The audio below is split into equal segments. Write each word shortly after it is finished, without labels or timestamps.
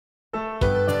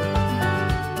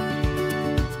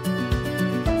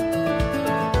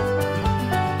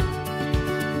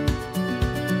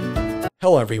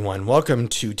Hello everyone, welcome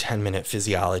to 10-Minute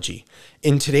Physiology.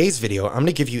 In today's video, I'm going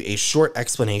to give you a short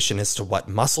explanation as to what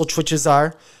muscle twitches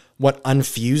are, what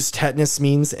unfused tetanus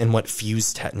means, and what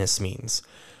fused tetanus means.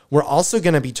 We're also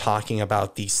going to be talking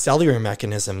about the cellular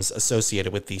mechanisms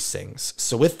associated with these things.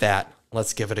 So with that,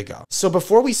 let's give it a go. So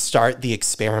before we start the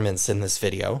experiments in this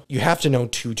video, you have to know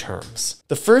two terms.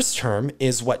 The first term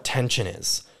is what tension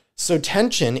is. So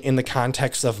tension in the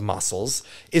context of muscles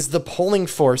is the pulling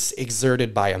force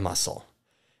exerted by a muscle.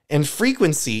 And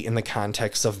frequency in the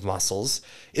context of muscles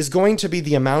is going to be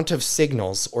the amount of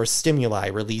signals or stimuli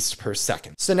released per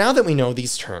second. So now that we know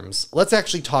these terms, let's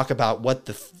actually talk about what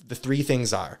the three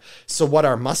things are. So what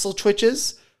are muscle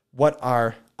twitches, what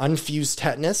are unfused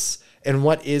tetanus, and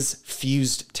what is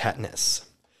fused tetanus?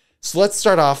 So let's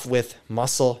start off with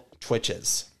muscle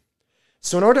twitches.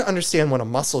 So in order to understand what a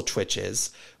muscle twitch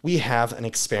is, we have an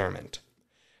experiment.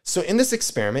 So in this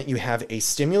experiment, you have a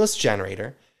stimulus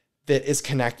generator that is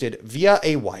connected via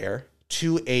a wire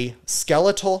to a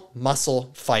skeletal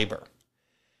muscle fiber.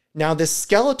 Now, this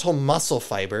skeletal muscle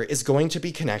fiber is going to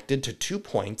be connected to 2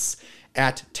 points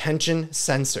at tension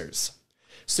sensors.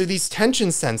 So these tension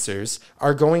sensors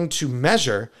are going to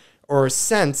measure or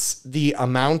sense the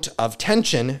amount of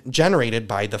tension generated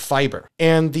by the fiber.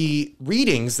 And the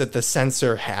readings that the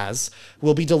sensor has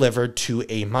will be delivered to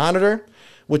a monitor,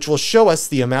 which will show us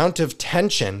the amount of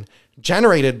tension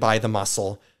generated by the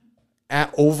muscle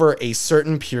over a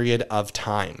certain period of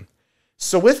time.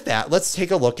 So with that, let's take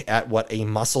a look at what a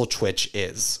muscle twitch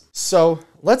is. So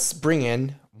let's bring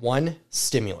in one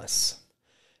stimulus.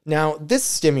 Now, this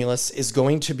stimulus is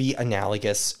going to be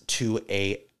analogous to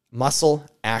a muscle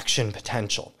action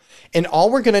potential. And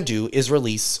all we're going to do is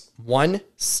release one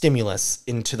stimulus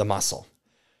into the muscle.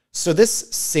 So this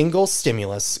single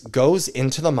stimulus goes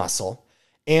into the muscle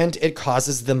and it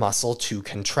causes the muscle to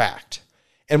contract.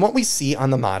 And what we see on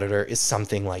the monitor is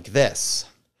something like this.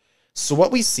 So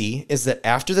what we see is that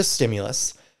after the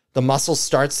stimulus, the muscle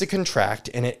starts to contract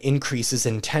and it increases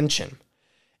in tension.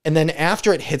 And then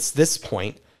after it hits this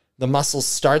point, the muscle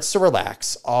starts to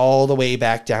relax all the way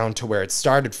back down to where it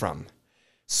started from.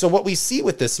 So what we see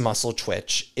with this muscle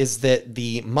twitch is that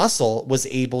the muscle was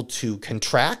able to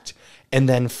contract and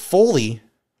then fully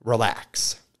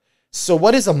relax. So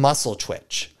what is a muscle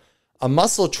twitch? A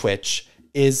muscle twitch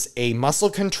is a muscle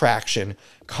contraction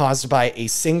caused by a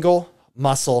single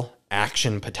muscle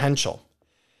action potential.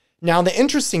 Now, the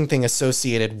interesting thing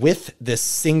associated with this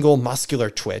single muscular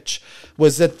twitch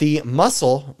was that the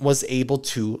muscle was able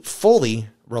to fully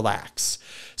relax.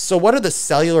 So what are the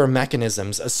cellular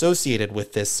mechanisms associated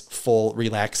with this full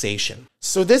relaxation?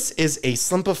 So this is a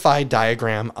simplified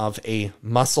diagram of a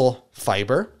muscle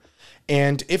fiber.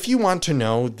 And if you want to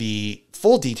know the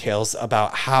full details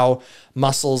about how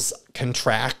muscles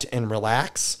contract and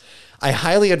relax, I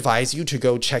highly advise you to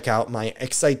go check out my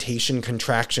excitation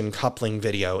contraction coupling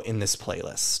video in this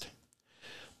playlist.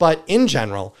 But in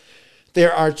general,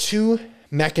 there are two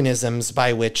mechanisms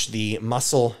by which the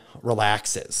muscle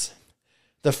relaxes.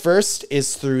 The first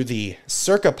is through the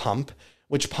Circa pump,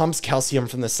 which pumps calcium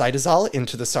from the cytosol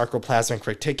into the sarcoplasmic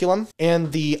reticulum.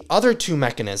 And the other two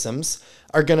mechanisms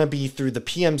are going to be through the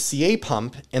PMCA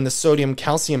pump and the sodium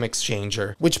calcium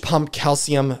exchanger, which pump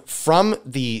calcium from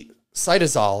the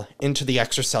cytosol into the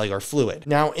extracellular fluid.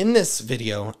 Now, in this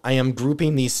video, I am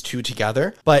grouping these two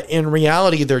together, but in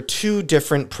reality, they're two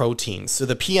different proteins. So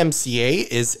the PMCA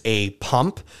is a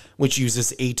pump, which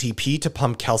uses ATP to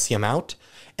pump calcium out.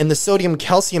 And the sodium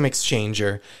calcium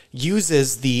exchanger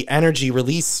uses the energy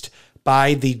released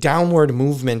by the downward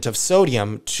movement of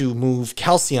sodium to move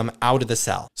calcium out of the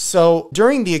cell. So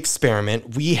during the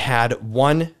experiment, we had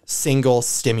one single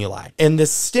stimuli, and this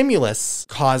stimulus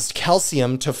caused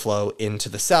calcium to flow into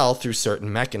the cell through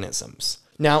certain mechanisms.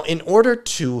 Now, in order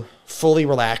to fully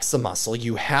relax the muscle,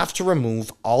 you have to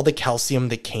remove all the calcium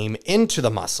that came into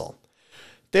the muscle.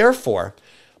 Therefore,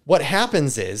 what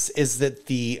happens is that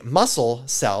the muscle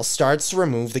cell starts to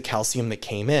remove the calcium that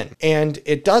came in, and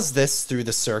it does this through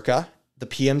the Circa, the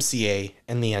PMCA,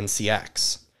 and the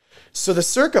NCX. So the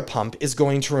Circa pump is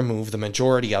going to remove the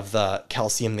majority of the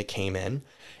calcium that came in,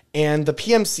 and the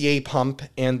PMCA pump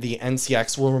and the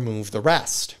NCX will remove the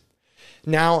rest.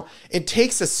 Now, it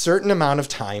takes a certain amount of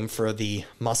time for the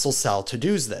muscle cell to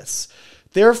do this.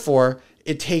 Therefore,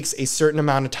 it takes a certain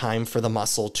amount of time for the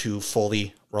muscle to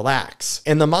fully relax.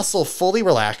 And the muscle fully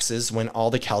relaxes when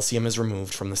all the calcium is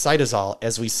removed from the cytosol,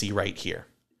 as we see right here.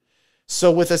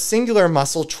 So with a singular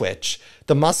muscle twitch,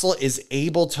 the muscle is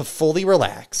able to fully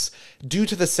relax due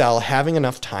to the cell having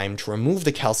enough time to remove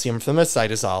the calcium from the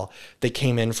cytosol that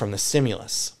came in from the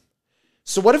stimulus.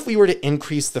 So what if we were to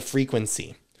increase the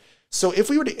frequency? So if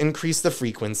we were to increase the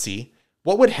frequency,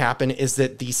 what would happen is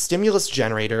that the stimulus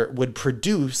generator would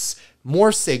produce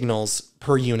more signals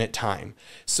per unit time.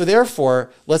 So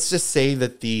therefore, let's just say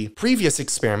that the previous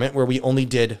experiment where we only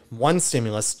did one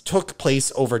stimulus took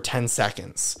place over 10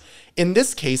 seconds. In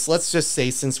this case, let's just say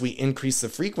since we increase the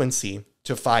frequency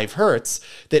to 5 hertz,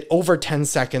 that over 10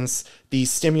 seconds, the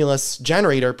stimulus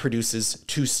generator produces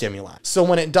 2 stimuli. So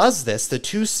when it does this, the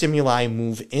 2 stimuli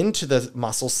move into the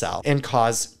muscle cell and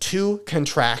cause 2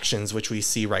 contractions, which we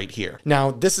see right here.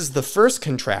 Now, this is the first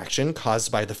contraction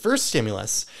caused by the first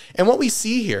stimulus. And what we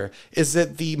see here is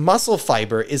that the muscle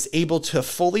fiber is able to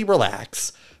fully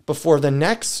relax before the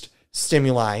next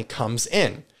stimuli comes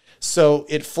in. So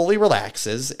it fully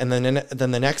relaxes, and then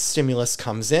the next stimulus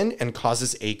comes in and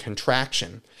causes a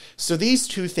contraction. So these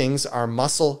two things are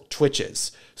muscle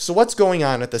twitches. So what's going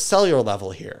on at the cellular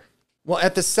level here? Well,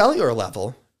 at the cellular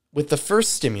level, with the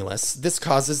first stimulus, this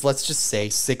causes, let's just say,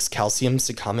 6 calciums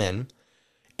to come in,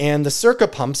 and the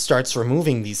circuit pump starts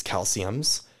removing these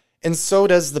calciums, and so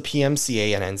does the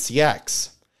PMCA and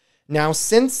NCX. Now,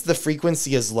 since the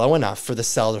frequency is low enough for the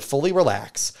cell to fully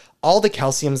relax, all the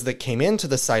calciums that came into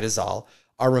the cytosol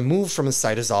are removed from the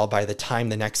cytosol by the time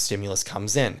the next stimulus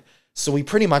comes in. So we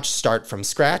pretty much start from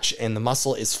scratch and the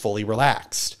muscle is fully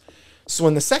relaxed. So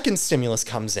when the second stimulus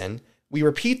comes in, we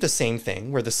repeat the same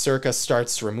thing where the circuit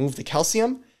starts to remove the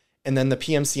calcium and then the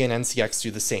PMC and NCX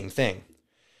do the same thing.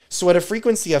 So at a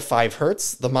frequency of 5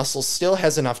 hertz, the muscle still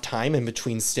has enough time in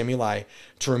between stimuli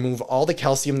to remove all the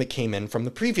calcium that came in from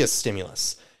the previous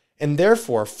stimulus, and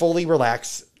therefore fully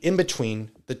relax in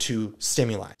between the 2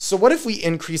 stimuli. So what if we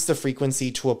increase the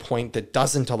frequency to a point that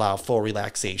doesn't allow full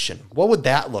relaxation? What would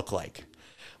that look like?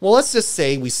 Well, let's just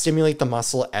say we stimulate the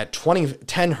muscle at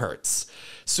 10 hertz.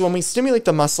 So when we stimulate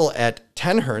the muscle at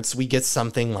 10 hertz, we get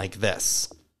something like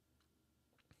this.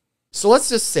 So let's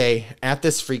just say at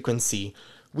this frequency,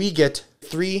 we get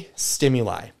 3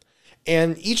 stimuli,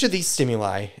 and each of these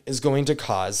stimuli is going to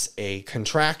cause a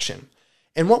contraction.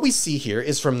 And what we see here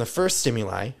is from the first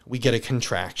stimuli, we get a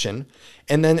contraction,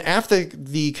 and then after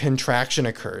the contraction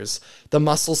occurs, the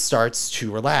muscle starts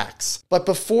to relax. But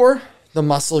before the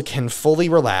muscle can fully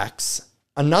relax,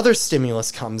 another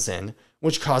stimulus comes in,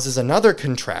 which causes another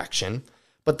contraction,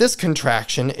 but this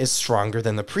contraction is stronger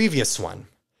than the previous one.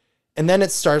 And then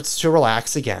it starts to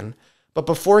relax again, but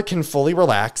before it can fully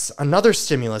relax, another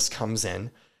stimulus comes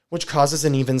in, which causes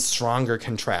an even stronger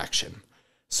contraction.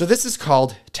 So this is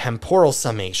called temporal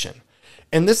summation.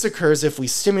 And this occurs if we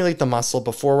stimulate the muscle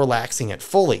before relaxing it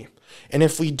fully. And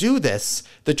if we do this,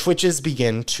 the twitches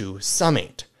begin to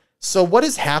summate. So what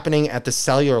is happening at the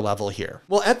cellular level here?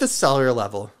 Well, at the cellular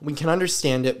level, we can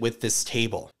understand it with this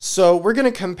table. So we're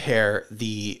going to compare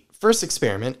the first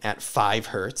experiment at 5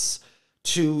 hertz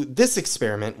to this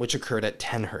experiment, which occurred at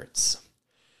 10 hertz.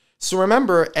 So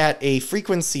remember, at a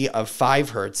frequency of 5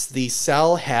 hertz, the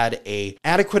cell had an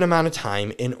adequate amount of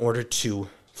time in order to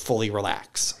fully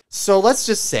relax. So let's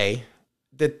just say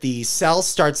that the cell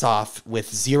starts off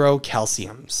with 0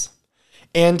 calciums.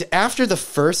 And after the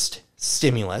first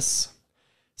stimulus,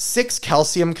 6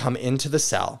 calcium come into the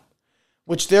cell,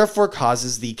 which therefore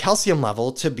causes the calcium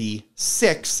level to be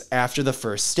 6 after the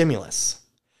first stimulus.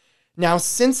 Now,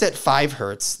 since at 5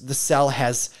 hertz, the cell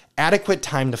has adequate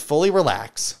time to fully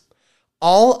relax,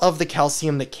 all of the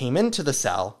calcium that came into the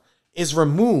cell is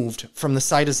removed from the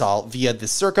cytosol via the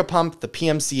circuit pump, the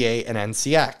PMCA, and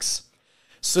NCX.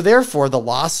 So therefore, the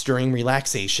loss during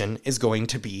relaxation is going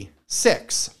to be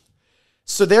 6.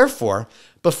 So therefore,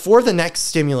 before the next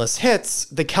stimulus hits,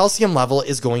 the calcium level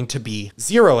is going to be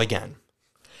 0 again.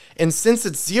 And since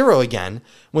it's 0 again,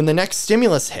 when the next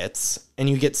stimulus hits and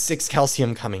you get 6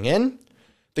 calcium coming in,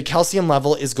 the calcium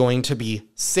level is going to be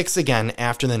 6 again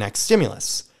after the next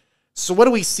stimulus. So what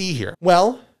do we see here?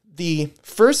 Well, the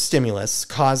first stimulus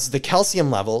caused the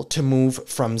calcium level to move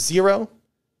from 0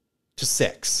 to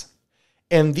 6.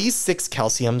 And these 6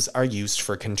 calciums are used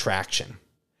for contraction.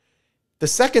 The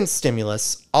second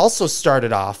stimulus also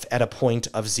started off at a point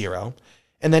of 0,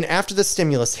 and then after the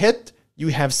stimulus hit, you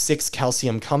have 6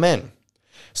 calcium come in.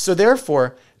 So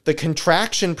therefore, the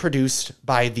contraction produced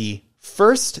by the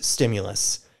first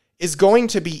stimulus is going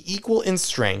to be equal in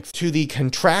strength to the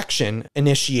contraction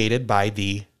initiated by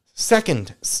the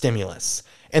second stimulus.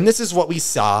 And this is what we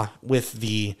saw with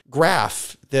the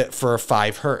graph for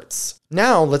 5 hertz.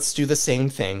 Now let's do the same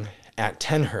thing at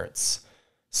 10 hertz.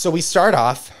 So we start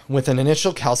off with an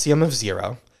initial calcium of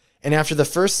 0, and after the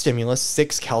first stimulus,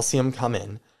 6 calcium come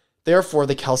in. Therefore,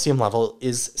 the calcium level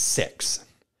is 6.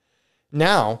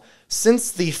 Now,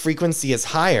 since the frequency is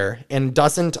higher and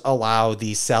doesn't allow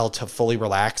the cell to fully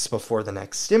relax before the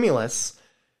next stimulus,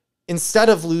 instead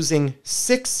of losing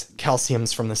 6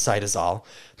 calciums from the cytosol,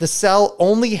 the cell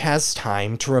only has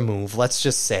time to remove, let's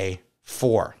just say,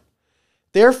 4.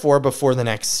 Therefore, before the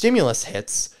next stimulus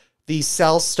hits, the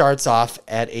cell starts off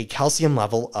at a calcium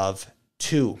level of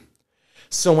 2.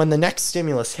 So when the next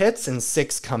stimulus hits and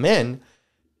 6 come in,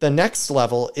 the next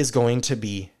level is going to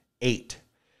be 8.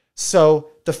 So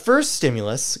the first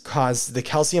stimulus caused the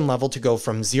calcium level to go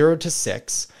from 0 to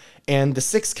 6, and the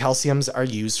 6 calciums are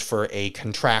used for a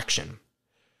contraction.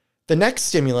 The next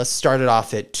stimulus started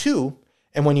off at 2,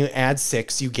 and when you add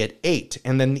 6, you get 8,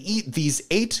 and then these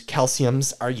 8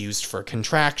 calciums are used for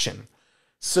contraction.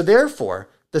 So therefore,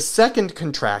 the second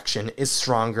contraction is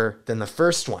stronger than the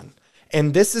first one,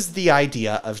 and this is the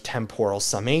idea of temporal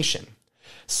summation.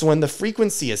 So when the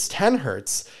frequency is 10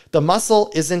 hertz, the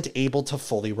muscle isn't able to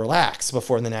fully relax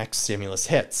before the next stimulus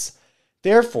hits.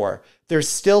 Therefore, there's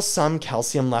still some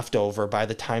calcium left over by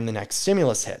the time the next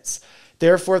stimulus hits.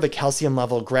 Therefore, the calcium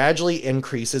level gradually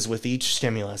increases with each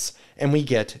stimulus, and we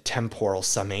get temporal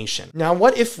summation. Now,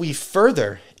 what if we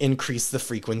further increase the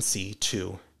frequency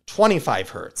to 25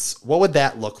 hertz? What would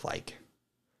that look like?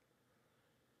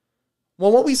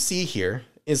 Well, what we see here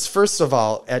is, first of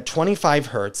all, at 25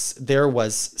 hertz, there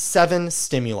was 7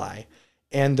 stimuli,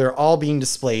 and they're all being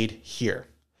displayed here.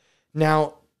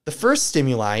 Now, the first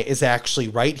stimuli is actually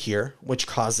right here, which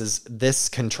causes this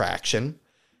contraction.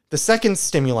 The second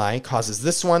stimuli causes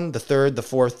this one, the third, the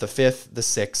fourth, the fifth, the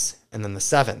sixth, and then the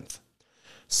 7th.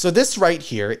 So this right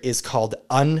here is called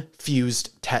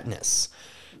unfused tetanus.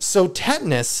 So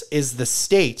tetanus is the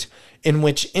state in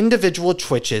which individual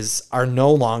twitches are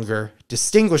no longer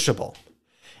distinguishable.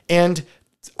 And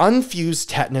unfused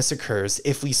tetanus occurs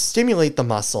if we stimulate the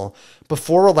muscle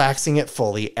before relaxing it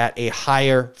fully at a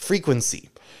higher frequency.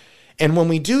 And when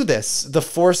we do this, the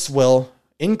force will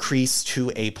increase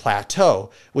to a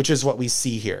plateau, which is what we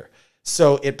see here.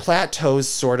 So it plateaus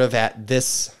sort of at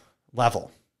this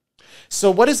level.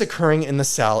 So what is occurring in the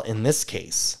cell in this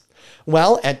case?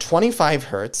 Well, at 25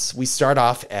 hertz, we start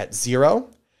off at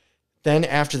 0. Then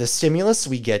after the stimulus,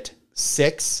 we get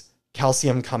 6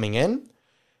 calcium coming in.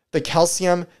 The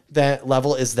calcium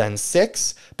level is then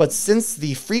 6, but since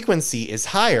the frequency is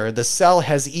higher, the cell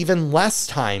has even less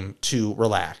time to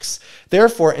relax.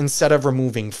 Therefore, instead of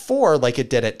removing 4 like it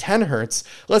did at 10 hertz,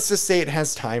 let's just say it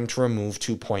has time to remove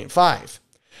 2.5.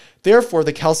 Therefore,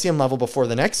 the calcium level before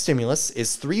the next stimulus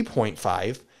is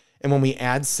 3.5, and when we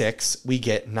add 6, we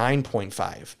get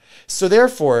 9.5. So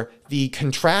therefore, the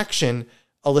contraction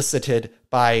elicited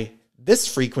by this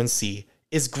frequency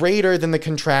is greater than the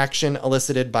contraction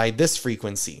elicited by this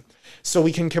frequency. So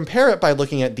we can compare it by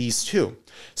looking at these two.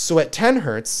 So at 10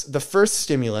 hertz, the first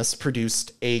stimulus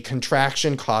produced a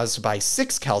contraction caused by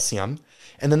 6 calcium,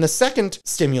 and then the second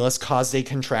stimulus caused a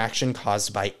contraction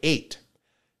caused by 8.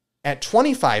 At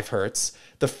 25 hertz,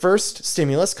 the first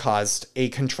stimulus caused a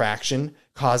contraction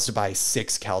caused by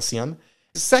 6 calcium.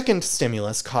 The second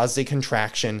stimulus caused a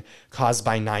contraction caused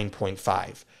by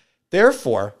 9.5.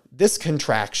 Therefore, this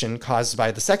contraction caused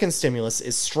by the second stimulus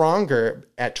is stronger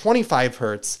at 25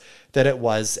 hertz than it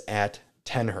was at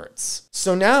 10 hertz.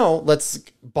 So now let's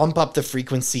bump up the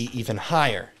frequency even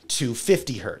higher to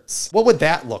 50 hertz. What would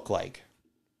that look like?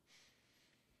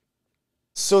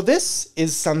 So this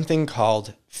is something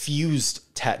called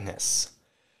fused tetanus.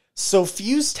 So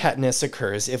fused tetanus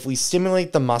occurs if we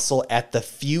stimulate the muscle at the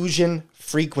fusion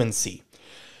frequency.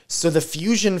 So the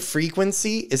fusion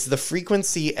frequency is the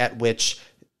frequency at which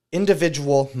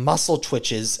individual muscle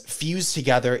twitches fuse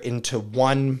together into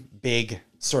one big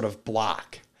sort of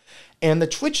block. And the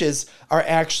twitches are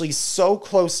actually so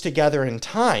close together in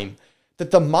time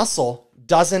that the muscle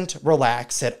doesn't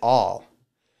relax at all.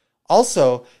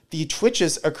 Also, the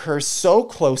twitches occur so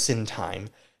close in time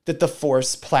that the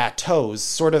force plateaus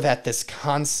sort of at this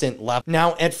constant level.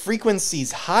 Now, at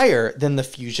frequencies higher than the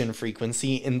fusion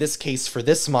frequency, in this case for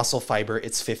this muscle fiber,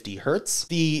 it's 50 hertz,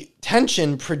 the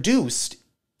tension produced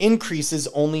increases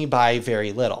only by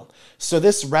very little. So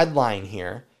this red line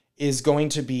here is going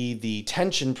to be the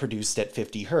tension produced at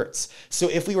 50 hertz. So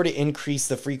if we were to increase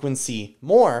the frequency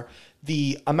more,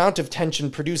 the amount of tension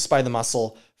produced by the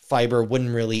muscle fiber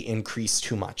wouldn't really increase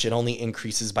too much. It only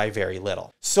increases by very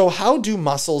little. So how do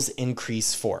muscles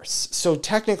increase force? So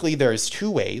technically there's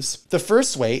two ways. The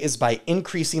first way is by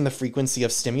increasing the frequency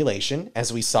of stimulation,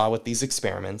 as we saw with these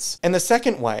experiments. And the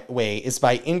second way is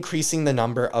by increasing the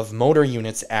number of motor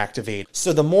units activated.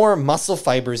 So the more muscle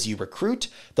fibers you recruit,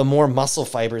 the more muscle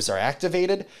fibers are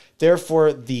activated.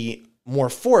 Therefore, the more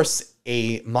force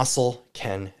a muscle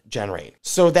can generate.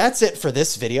 So that's it for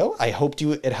this video. I hope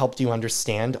it helped you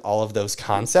understand all of those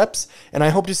concepts, and I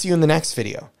hope to see you in the next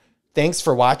video. Thanks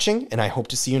for watching, and I hope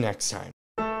to see you next time.